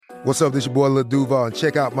What's up, this your boy Lil Duval, and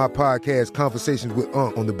check out my podcast, Conversations with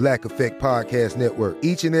Unc, on the Black Effect Podcast Network.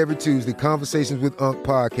 Each and every Tuesday, Conversations with Unc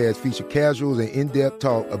podcast feature casuals and in-depth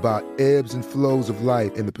talk about ebbs and flows of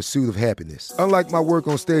life and the pursuit of happiness. Unlike my work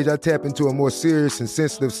on stage, I tap into a more serious and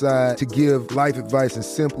sensitive side to give life advice and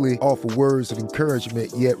simply offer words of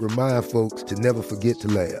encouragement, yet remind folks to never forget to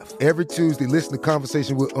laugh. Every Tuesday, listen to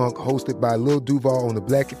Conversations with Unc, hosted by Lil Duval on the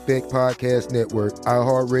Black Effect Podcast Network,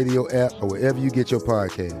 iHeartRadio app, or wherever you get your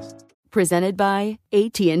podcasts. Presented by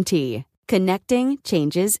AT&T. Connecting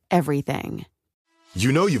changes everything.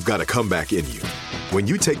 You know you've got a comeback in you. When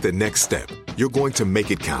you take the next step, you're going to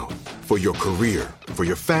make it count. For your career, for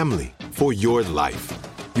your family, for your life.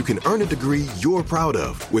 You can earn a degree you're proud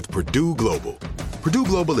of with Purdue Global. Purdue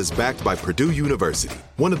Global is backed by Purdue University,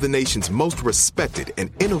 one of the nation's most respected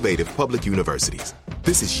and innovative public universities.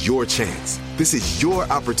 This is your chance. This is your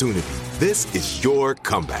opportunity. This is your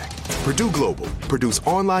comeback. Purdue Global, Purdue's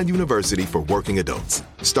online university for working adults.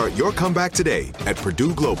 Start your comeback today at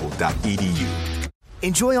purdueglobal.edu.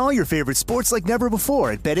 Enjoy all your favorite sports like never before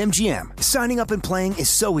at BetMGM. Signing up and playing is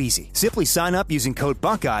so easy. Simply sign up using code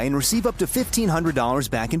Buckeye and receive up to $1,500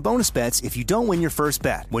 back in bonus bets if you don't win your first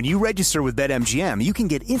bet. When you register with BetMGM, you can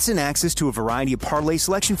get instant access to a variety of parlay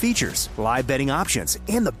selection features, live betting options,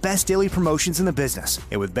 and the best daily promotions in the business.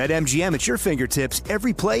 And with BetMGM at your fingertips,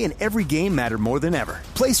 every play and every game matter more than ever.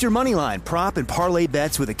 Place your moneyline, prop, and parlay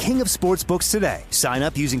bets with the king of sportsbooks today. Sign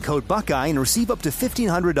up using code Buckeye and receive up to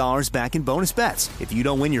 $1,500 back in bonus bets if you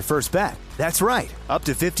don't win your first bet. That's right, up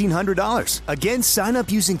to $1,500. Again, sign up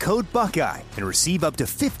using code Buckeye and receive up to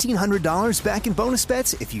 $1,500 back in bonus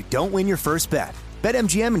bets if you don't win your first bet.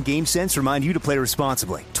 BetMGM and GameSense remind you to play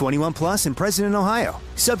responsibly. 21 plus and present in Ohio.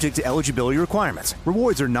 Subject to eligibility requirements.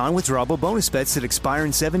 Rewards are non-withdrawable bonus bets that expire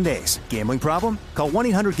in 7 days. Gambling problem? Call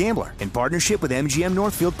 1-800-GAMBLER in partnership with MGM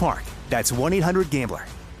Northfield Park. That's 1-800-GAMBLER.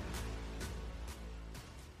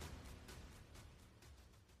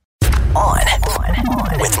 On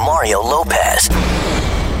with Mario Lopez.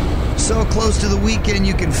 So close to the weekend,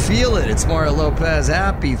 you can feel it. It's Mario Lopez.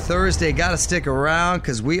 Happy Thursday. Got to stick around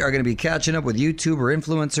because we are going to be catching up with YouTuber,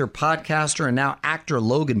 influencer, podcaster, and now actor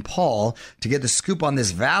Logan Paul to get the scoop on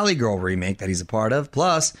this Valley Girl remake that he's a part of.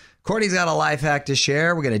 Plus, Courtney's got a life hack to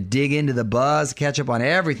share. We're going to dig into the buzz, catch up on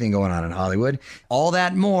everything going on in Hollywood. All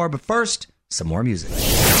that and more. But first, some more music.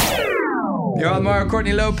 You're on Mario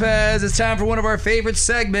Courtney Lopez. It's time for one of our favorite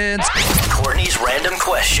segments. Courtney's Random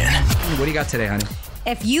Question. What do you got today, honey?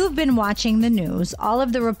 If you've been watching the news, all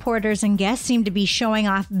of the reporters and guests seem to be showing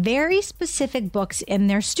off very specific books in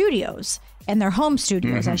their studios, in their home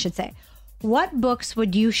studios, I should say. What books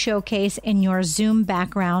would you showcase in your Zoom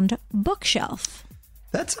background bookshelf?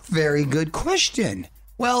 That's a very good question.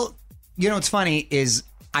 Well, you know what's funny is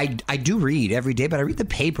I do read every day, but I read the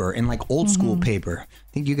paper and like old school paper.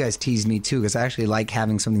 I think you guys teased me too because I actually like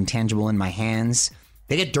having something tangible in my hands.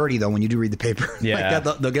 They get dirty though when you do read the paper. Yeah,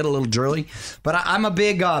 like they'll get a little dirty. But I'm a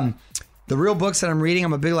big the real books that I'm reading.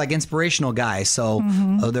 I'm a big like inspirational guy. So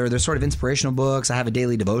they're sort of inspirational books. I have a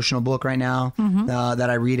daily devotional book right now that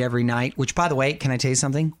I read every night. Which, by the way, can I tell you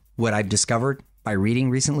something? What I've discovered by reading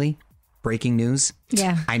recently. Breaking news.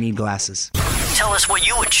 Yeah. I need glasses. Tell us what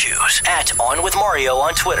you would choose at On With Mario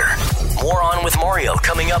on Twitter. More On With Mario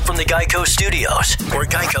coming up from the Geico Studios, where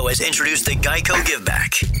Geico has introduced the Geico Give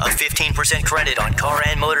Back, a 15% credit on car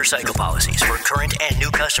and motorcycle policies for current and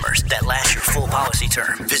new customers that last your full policy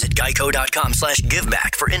term. Visit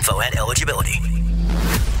geico.com/giveback for info and eligibility.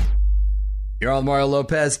 You're on Mario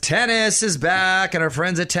Lopez. Tennis is back, and our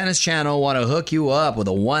friends at Tennis Channel want to hook you up with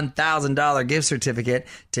a $1,000 gift certificate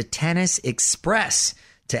to Tennis Express.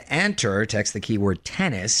 To enter, text the keyword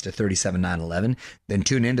tennis to 37911. Then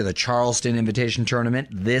tune into the Charleston Invitation Tournament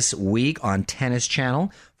this week on Tennis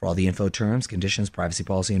Channel. For all the info, terms, conditions, privacy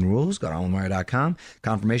policy, and rules, go to onwithmario.com.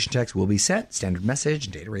 Confirmation text will be set. Standard message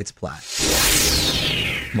and data rates apply.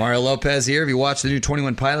 Mario Lopez here. If you watched the new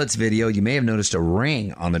 21 Pilots video, you may have noticed a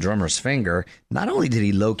ring on the drummer's finger. Not only did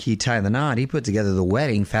he low-key tie the knot, he put together the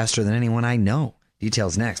wedding faster than anyone I know.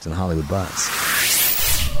 Details next on the Hollywood Buzz.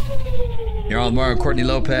 You're on Mario Courtney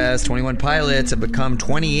Lopez. 21 Pilots have become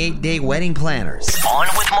 28-day wedding planners. On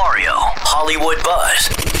With Mario, Hollywood Buzz.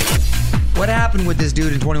 What happened with this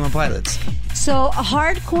dude in 21 Pilots? So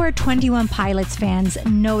hardcore 21 Pilots fans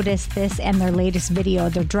noticed this in their latest video.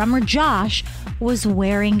 Their drummer Josh was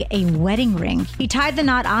wearing a wedding ring. He tied the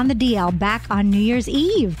knot on the DL back on New Year's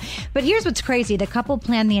Eve. But here's what's crazy. The couple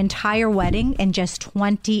planned the entire wedding in just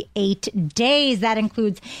 28 days. That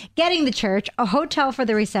includes getting the church, a hotel for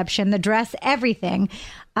the reception, the dress, everything.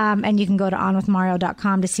 And you can go to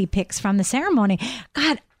onwithmario.com to see pics from the ceremony.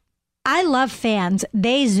 God, I love fans.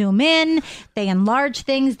 They zoom in, they enlarge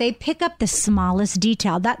things, they pick up the smallest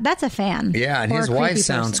detail. That's a fan. Yeah, and or his a wife creepy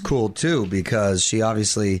sounds person. cool too because she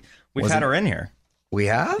obviously We've had her in here. We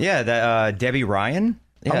have? Yeah, Debbie Ryan.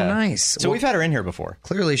 Yeah. Oh, nice. So we've had her in here before.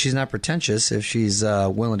 Clearly, she's not pretentious if she's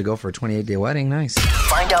willing to go for a 28-day wedding. Nice.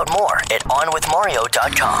 Find out more at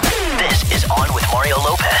OnWithMario.com. This is On with Mario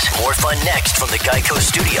Lopez. More fun next from the Geico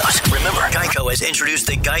Studios. Remember, Geico has introduced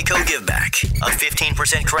the Geico Give Back, a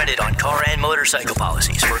 15% credit on car and motorcycle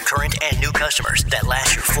policies for current and new customers that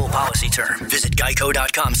last your full policy term. Visit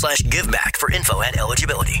geico.com/giveback for info and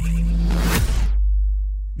eligibility.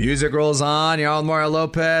 Music rolls on. You're on with Mario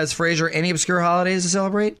Lopez. Fraser, any obscure holidays to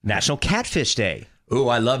celebrate? National Catfish Day. Ooh,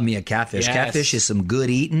 I love me a catfish. Yes. Catfish is some good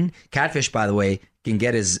eating. Catfish, by the way, can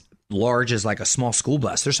get as large as like a small school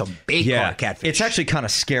bus. There's some big catfish. It's actually kind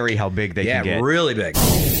of scary how big they can get. Yeah, really big.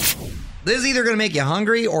 This is either going to make you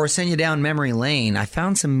hungry or send you down memory lane. I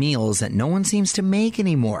found some meals that no one seems to make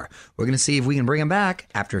anymore. We're going to see if we can bring them back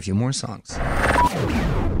after a few more songs.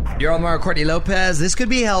 You're on Mario Courtney Lopez. This could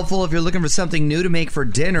be helpful if you're looking for something new to make for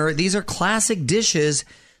dinner. These are classic dishes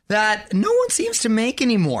that no one seems to make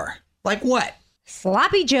anymore. Like what?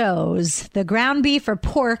 Sloppy Joe's, the ground beef or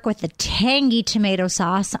pork with the tangy tomato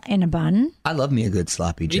sauce in a bun. I love me a good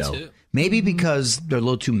sloppy Joe. too. Maybe because they're a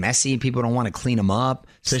little too messy. People don't want to clean them up,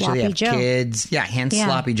 especially if they have Sloppy Joe. kids. Yeah, hence Yeah.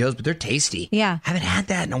 sloppy Joes, but they're tasty. Yeah. Haven't had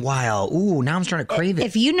that in a while. Ooh, now I'm starting to crave it.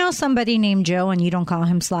 If you know somebody named Joe and you don't call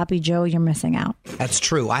him Sloppy Joe, you're missing out. That's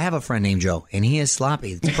true. I have a friend named Joe, and he is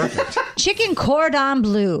sloppy. It's perfect. Chicken cordon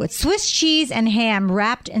bleu. It's Swiss cheese and ham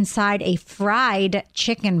wrapped inside a fried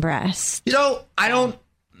chicken breast. You know, I don't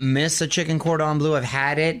miss a chicken cordon bleu. I've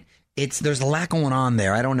had it. There's a lot going on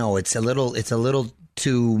there. I don't know. It's a little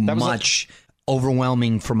too much.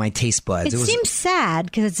 Overwhelming for my taste buds. It seems sad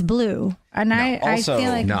because it's blue. And I Also,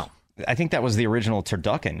 feel like... No. I think that was the original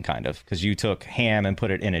turducken, kind of, because you took ham and put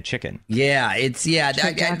it in a chicken. Yeah,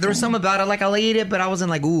 there's some about it. Like, I'll eat it, but I wasn't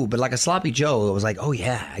like, ooh. But like a sloppy Joe, it was like, oh,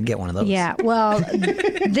 yeah, I get one of those. Yeah, well,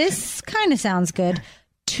 this kind of sounds good.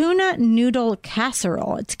 Tuna noodle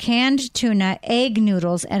casserole. It's canned tuna, egg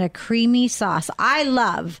noodles, and a creamy sauce. I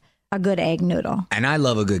love a good egg noodle. And I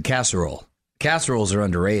love a good casserole. Casseroles are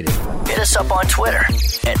underrated. Hit us up on Twitter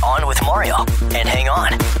at On With Mario. And hang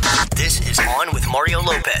on. This is On With Mario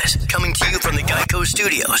Lopez, coming to you from the Geico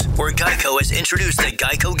Studios, where Geico has introduced the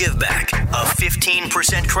Geico Give Back, a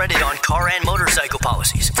 15% credit on car and motorcycle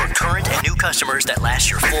policies for current and new customers that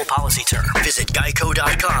last your full policy term. Visit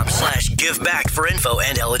geico.com/giveback for info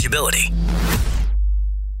and eligibility.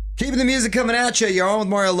 Keeping the music coming at you. You're on with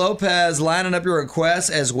Mario Lopez, lining up your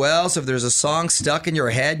requests as well. So if there's a song stuck in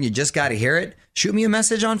your head and you just got to hear it, shoot me a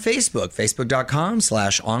message on Facebook,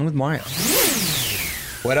 facebook.com/onwithmario.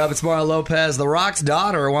 What up? It's Mario Lopez. The Rock's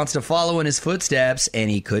daughter wants to follow in his footsteps,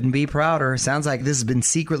 and he couldn't be prouder. Sounds like this has been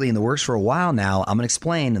secretly in the works for a while now. I'm going to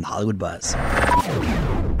explain in the Hollywood Buzz.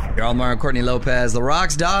 You're on Mario Courtney Lopez. The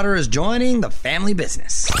Rock's daughter is joining the family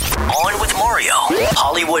business. On with Mario,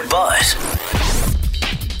 Hollywood Buzz.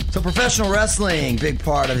 So professional wrestling, big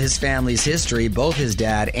part of his family's history. Both his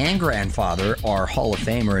dad and grandfather are Hall of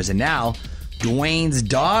Famers, and now Dwayne's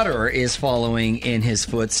daughter is following in his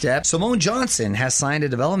footsteps. Simone Johnson has signed a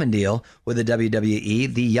development deal with the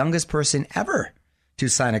WWE, the youngest person ever to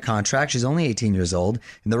sign a contract. She's only 18 years old,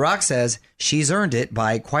 and The Rock says she's earned it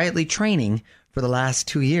by quietly training for the last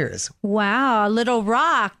 2 years. Wow, Little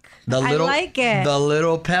Rock. I like it. The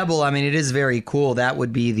little pebble. I mean, it is very cool. That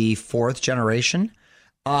would be the fourth generation.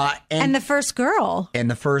 And the first girl.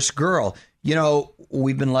 And the first girl. You know,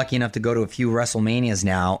 we've been lucky enough to go to a few WrestleManias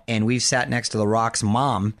now, and we've sat next to The Rock's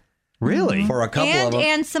mom. Really? For a couple of them.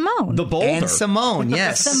 And Simone. The boulder. And Simone,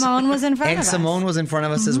 yes. Simone was in front of And us. Simone was in front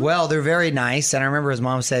of us as well. They're very nice. And I remember his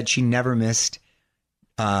mom said she never missed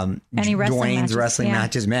Any wrestling Dwayne's matches, wrestling yeah.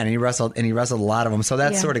 matches. Man, and he wrestled a lot of them. So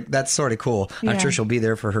that's sort of cool. I'm Yeah. sure she'll be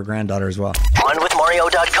there for her granddaughter as well.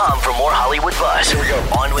 OnWithMario.com for more Hollywood buzz. Here we go.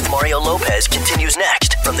 On with Mario Lopez continues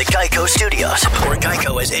next from the Geico Studios, where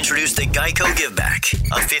Geico has introduced the Geico Give Back,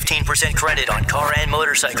 a 15% credit on car and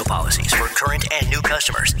motorcycle policies for current and new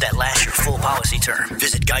customers that last your full policy term.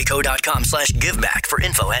 Visit geico.com/giveback for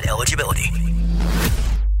info and eligibility.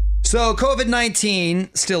 So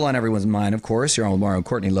COVID-19 still on everyone's mind, of course. You're on with Mario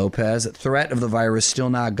Courtney Lopez. Threat of the virus still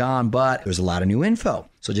not gone, but there's a lot of new info.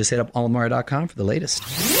 So just hit up onwithmario.com for the latest.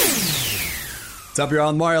 What's up, you're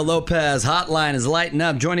on Mario Lopez. Hotline is lighting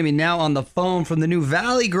up. Joining me now on the phone from the new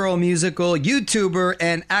Valley Girl musical, YouTuber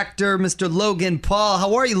and actor, Mr. Logan Paul.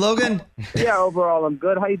 How are you, Logan? Yeah, overall, I'm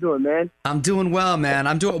good. How you doing, man? I'm doing well, man.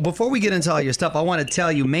 Before we get into all your stuff, I want to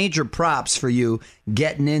tell you major props for you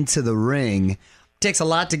getting into the ring. takes a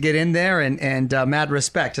lot to get in there, and mad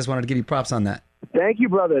respect. Just wanted to give you props on that. Thank you,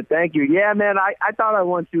 brother. Thank you. Yeah, man, I thought I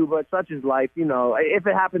won too, but such is life. You know, if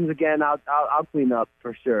it happens again, I'll clean up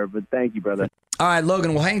for sure. But thank you, brother. All right,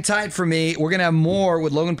 Logan, well, hang tight for me. We're going to have more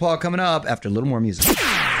with Logan Paul coming up after a little more music.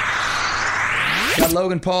 Got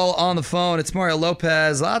Logan Paul on the phone. It's Mario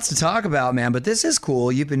Lopez. Lots to talk about, man, but this is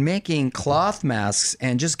cool. You've been making cloth masks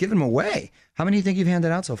and just giving them away. How many do you think you've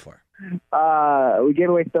handed out so far? We gave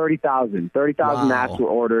away 30,000. 30,000 masks were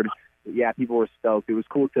ordered. Yeah, people were stoked. It was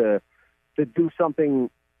cool to do something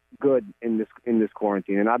good in this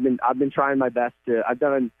quarantine, and I've been trying my best to. I've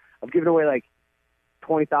given away like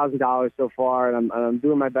 $20,000 so far, and I'm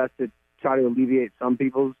doing my best to try to alleviate some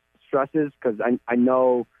people's stresses, because I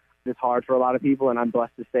know it's hard for a lot of people, and I'm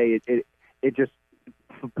blessed to say it just,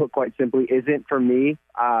 put quite simply, isn't for me.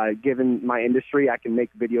 Given my industry, I can make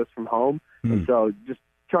videos from home, and so just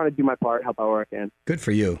trying to do my part, help out where I can. Good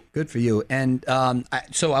for you. Good for you. And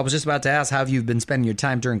so I was just about to ask, how have you been spending your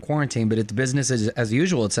time during quarantine? But it's business as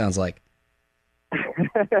usual, it sounds like.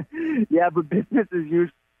 Yeah, but business as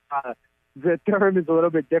usual, the term is a little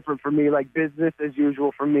bit different for me. Like, business as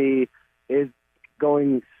usual for me is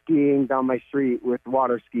going skiing down my street with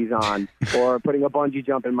water skis on, or putting a bungee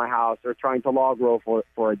jump in my house, or trying to log roll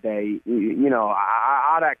for a day. You know,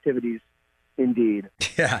 odd activities. Indeed.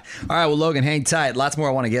 Yeah. All right, well, Logan, hang tight. Lots more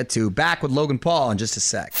I want to get to. Back with Logan Paul in just a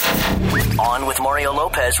sec. On with Mario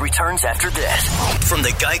Lopez returns after this. From the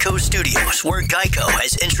Geico Studios, where Geico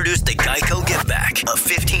has introduced the Geico Give Back, a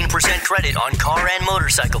 15% credit on car and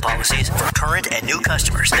motorcycle policies for current and new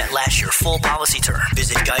customers that last your full policy term.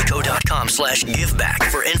 Visit geico.com/giveback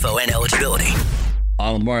for info and eligibility.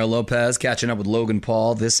 On with Mario Lopez, catching up with Logan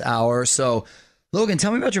Paul this hour. So, Logan,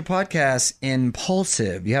 tell me about your podcast,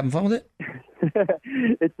 Impulsive. You having fun with it?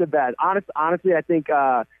 It's the best. Honestly, I think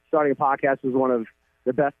starting a podcast was one of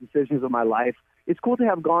the best decisions of my life. It's cool to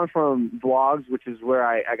have gone from vlogs, which is where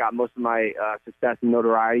I got most of my success and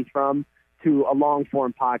notoriety from, to a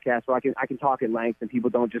long-form podcast where I can talk at length and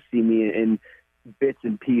people don't just see me in bits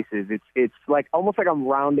and pieces. It's like almost like I'm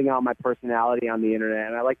rounding out my personality on the internet,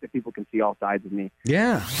 and I like that people can see all sides of me.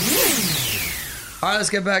 Yeah. All right,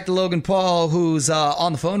 let's get back to Logan Paul, who's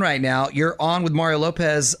on the phone right now. You're on with Mario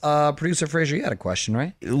Lopez. Producer Fraser, you had a question,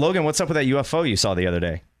 right? Logan, what's up with that UFO you saw the other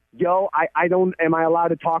day? Yo, I don't. Am I allowed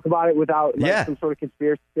to talk about it without some sort of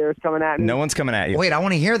conspiracy theorist coming at me? No one's coming at you. Wait, I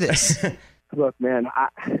want to hear this. Look, man,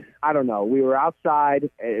 I don't know. We were outside.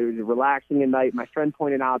 It was relaxing at night. My friend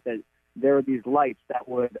pointed out that there were these lights that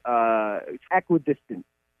would equidistant,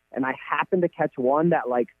 and I happened to catch one that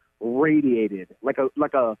like radiated, like a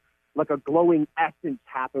glowing essence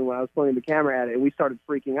happened when I was pointing the camera at it, and we started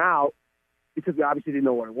freaking out because we obviously didn't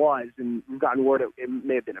know what it was, and we've gotten word it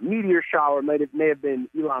may have been a meteor shower, may have been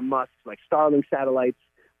Elon Musk's like Starlink satellites.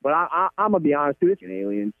 But I'm gonna be honest, dude, it's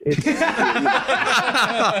aliens.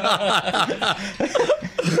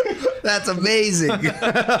 That's amazing.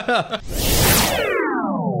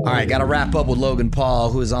 All right, got to wrap up with Logan Paul,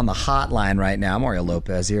 who is on the hotline right now. Mario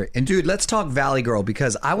Lopez here. And, dude, let's talk Valley Girl,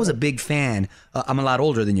 because I was a big fan. I'm a lot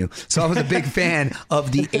older than you, so I was a big fan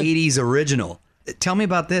of the 80s original. Tell me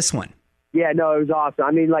about this one. Yeah, no, it was awesome. I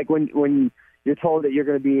mean, like, when you're told that you're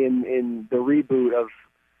going to be in the reboot of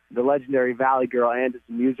the legendary Valley Girl and it's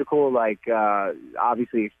a musical, like,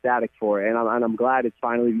 obviously ecstatic for it. And I'm glad it's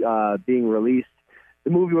finally being released. The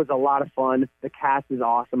movie was a lot of fun. The cast is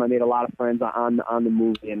awesome. I made a lot of friends on the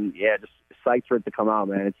movie, and yeah, just psyched for it to come out,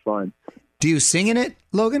 man. It's fun. Do you sing in it,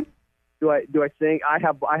 Logan? Do I sing? I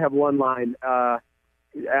have one line. I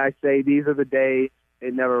say, "These are the days.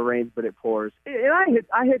 It never rains, but it pours." And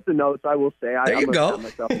I hit the notes. I will say. There you go.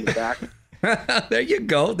 Myself in the back. There you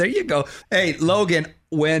go. There you go. Hey, Logan,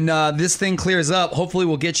 when this thing clears up, hopefully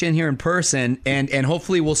we'll get you in here in person, and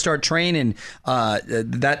hopefully we'll start training.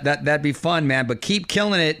 That'd be fun, man. But keep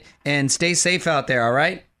killing it and stay safe out there, all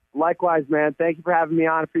right? Likewise, man. Thank you for having me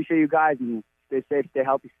on. Appreciate you guys, and stay safe, stay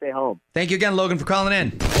healthy, stay home. Thank you again, Logan, for calling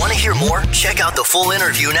in. Want to hear more? Check out the full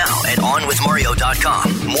interview now at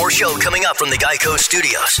OnWithMario.com. More show coming up from the Geico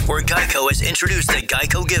Studios, where Geico has introduced the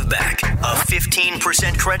Geico Give Back, a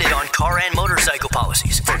 15% credit on car and motorcycle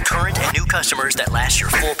policies for current and new customers that last your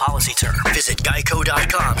full policy term. Visit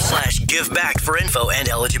Geico.com/giveback for info and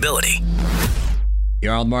eligibility.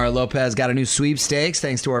 You're on Mario Lopez. Got a new sweepstakes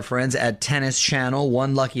thanks to our friends at Tennis Channel.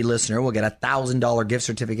 One lucky listener will get a $1,000 gift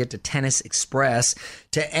certificate to Tennis Express.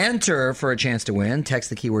 To enter for a chance to win, text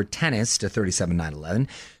the keyword tennis to 37911.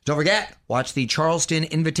 Don't forget, watch the Charleston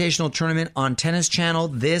Invitational Tournament on Tennis Channel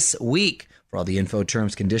this week. For all the info,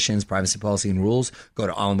 terms, conditions, privacy policy, and rules, go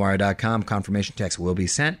to onwithmario.com. Confirmation text will be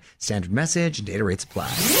sent. Standard message, data rates apply.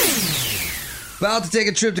 About to take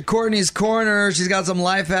a trip to Courtney's Corner. She's got some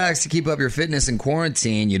life hacks to keep up your fitness in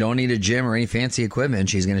quarantine. You don't need a gym or any fancy equipment.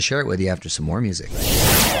 She's going to share it with you after some more music.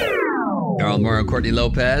 You're on Mario Courtney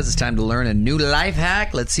Lopez. It's time to learn a new life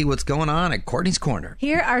hack. Let's see what's going on at Courtney's Corner.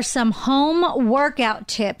 Here are some home workout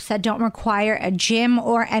tips that don't require a gym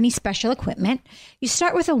or any special equipment. You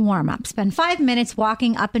start with a warm-up. Spend 5 minutes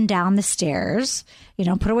walking up and down the stairs.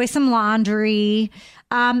 Put away some laundry.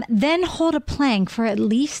 Then hold a plank for at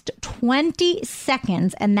least 20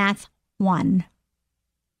 seconds, and that's 1,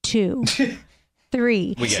 2,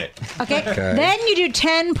 3. We get it. Okay. Then you do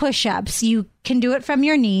 10 push-ups. You can do it from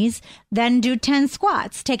your knees. Then do 10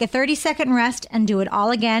 squats. Take a 30-second rest and do it all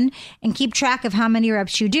again. And keep track of how many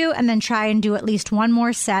reps you do. And then try and do at least one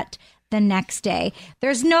more set the next day.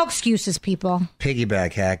 There's no excuses, people.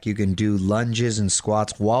 Piggyback hack. You can do lunges and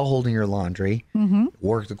squats while holding your laundry.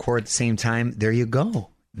 Work the core at the same time. There you go.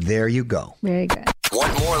 Very good.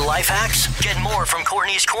 Want more life hacks? Get more from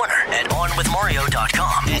Courtney's Corner at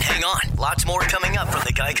onwithmario.com. And hang on, lots more coming up from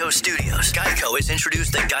the Geico Studios. Geico has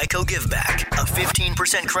introduced the Geico Give Back, a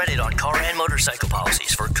 15% credit on car and motorcycle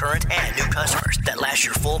policies for current and new customers that last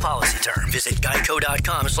your full policy term. Visit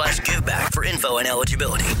geico.com/giveback for info and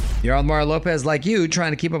eligibility. You're on Mario Lopez, like you,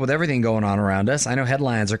 trying to keep up with everything going on around us. I know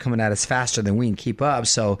headlines are coming at us faster than we can keep up,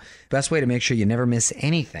 so best way to make sure you never miss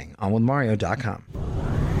anything, onwithmario.com.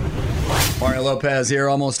 Mario Lopez here.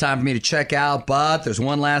 Almost time for me to check out, but there's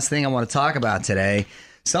one last thing I want to talk about today.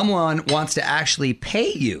 Someone wants to actually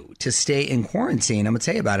pay you to stay in quarantine. I'm going to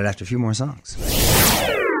tell you about it after a few more songs.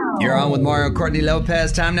 You're on with Mario Courtney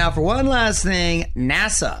Lopez. Time now for one last thing.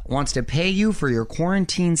 NASA wants to pay you for your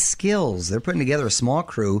quarantine skills. They're putting together a small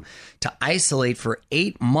crew to isolate for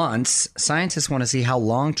 8 months. Scientists want to see how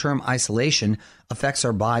long-term isolation affects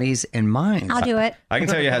our bodies and minds. I'll do it. I can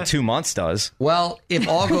tell you how 2 months does. Well, if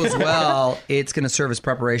all goes well, it's going to serve as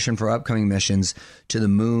preparation for upcoming missions to the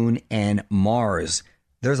moon and Mars.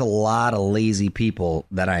 There's a lot of lazy people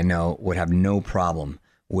that I know would have no problem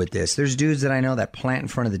with this. There's dudes that I know that plant in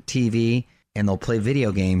front of the TV and they'll play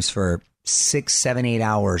video games for 6, 7, 8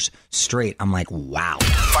 hours straight. I'm like, wow.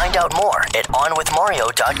 Find out more at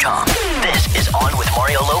onwithmario.com. This is On with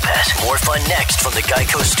Mario Lopez. More fun next from the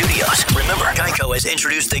Geico Studios. Remember, Geico has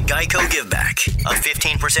introduced the Geico Give Back, a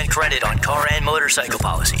 15% credit on car and motorcycle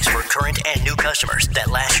policies for current and new customers that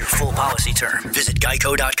last your full policy term. Visit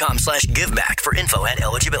geico.com/giveback for info and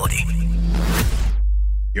eligibility.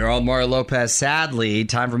 You're on Mario Lopez. Sadly,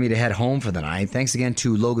 time for me to head home for the night. Thanks again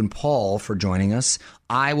to Logan Paul for joining us.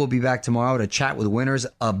 I will be back tomorrow to chat with winners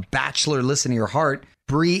of Bachelor Listen to Your Heart,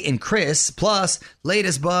 Bree and Chris, plus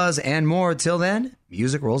latest buzz and more. Till then,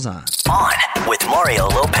 music rolls on. On with Mario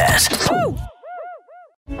Lopez. Woo!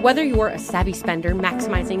 Whether you're a savvy spender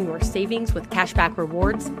maximizing your savings with cashback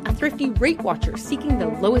rewards, a thrifty rate watcher seeking the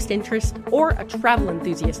lowest interest, or a travel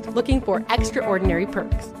enthusiast looking for extraordinary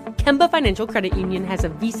perks, Kemba Financial Credit Union has a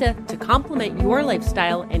visa to complement your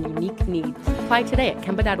lifestyle and unique needs. Apply today at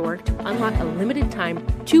Kemba.org to unlock a limited-time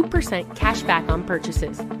 2% cash back on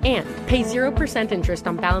purchases and pay 0% interest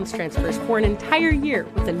on balance transfers for an entire year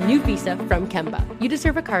with a new visa from Kemba. You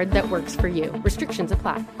deserve a card that works for you. Restrictions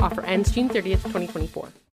apply. Offer ends June 30th, 2024.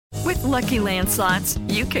 With Lucky Land Slots,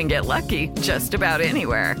 you can get lucky just about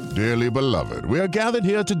anywhere. Dearly beloved, we are gathered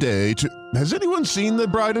here today to... Has anyone seen the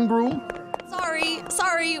bride and groom?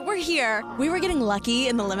 Sorry, we're here. We were getting lucky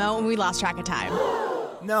in the limo and we lost track of time.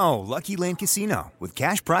 No, Lucky Land Casino, with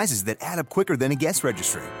cash prizes that add up quicker than a guest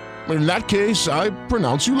registry. In that case, I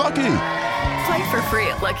pronounce you lucky. Play for free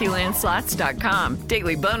at LuckyLandSlots.com.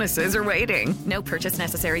 Daily bonuses are waiting. No purchase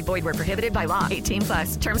necessary. Void where prohibited by law.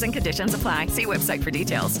 18+. Terms and conditions apply. See website for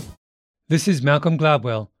details. This is Malcolm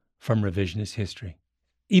Gladwell from Revisionist History.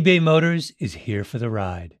 eBay Motors is here for the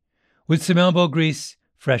ride. With some elbow grease,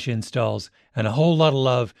 fresh installs, and a whole lot of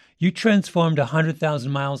love, you transformed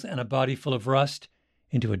 100,000 miles and a body full of rust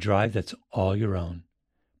into a drive that's all your own.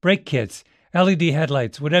 Brake kits, LED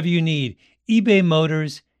headlights, whatever you need, eBay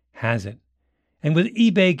Motors has it. And with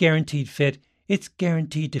eBay Guaranteed Fit, it's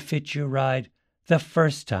guaranteed to fit your ride the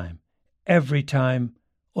first time, every time,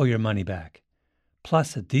 or your money back.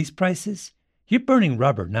 Plus, at these prices, you're burning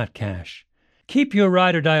rubber, not cash. Keep your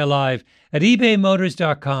ride or die alive at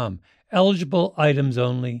ebaymotors.com. Eligible items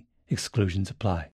only. Exclusions apply.